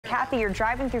Kathy, you're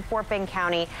driving through Fort Bend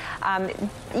County.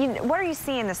 What are you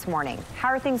seeing this morning? How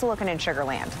are things looking in Sugar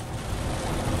Land?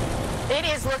 It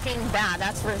is looking bad,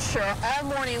 that's for sure. All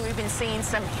morning we've been seeing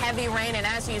some heavy rain, and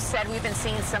as you said, we've been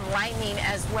seeing some lightning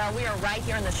as well. We are right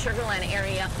here in the Sugar Land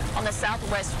area on the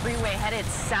Southwest Freeway headed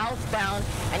southbound,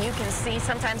 and you can see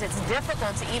sometimes it's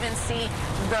difficult to even see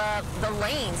the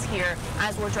lanes here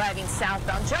as we're driving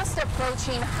southbound. Just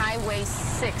approaching Highway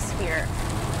 6 here.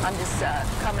 I'm just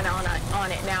coming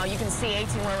on it now. You can see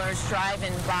 18-wheelers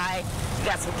driving by. You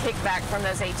got some kickback from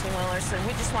those 18-wheelers, so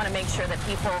we just want to make sure that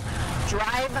people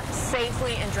drive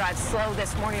safely and drive slow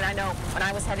this morning. I know when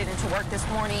I was headed into work this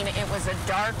morning, it was a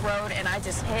dark road, and I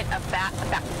just hit a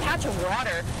patch of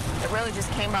water that really just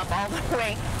came up all the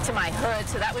way to my hood.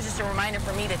 So that was just a reminder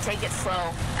for me to take it slow,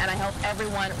 and I hope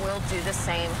everyone will do the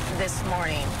same this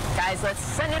morning. Guys, let's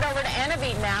send it over to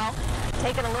Anavit now,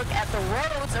 taking a look at the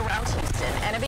roads around Houston. Anavit.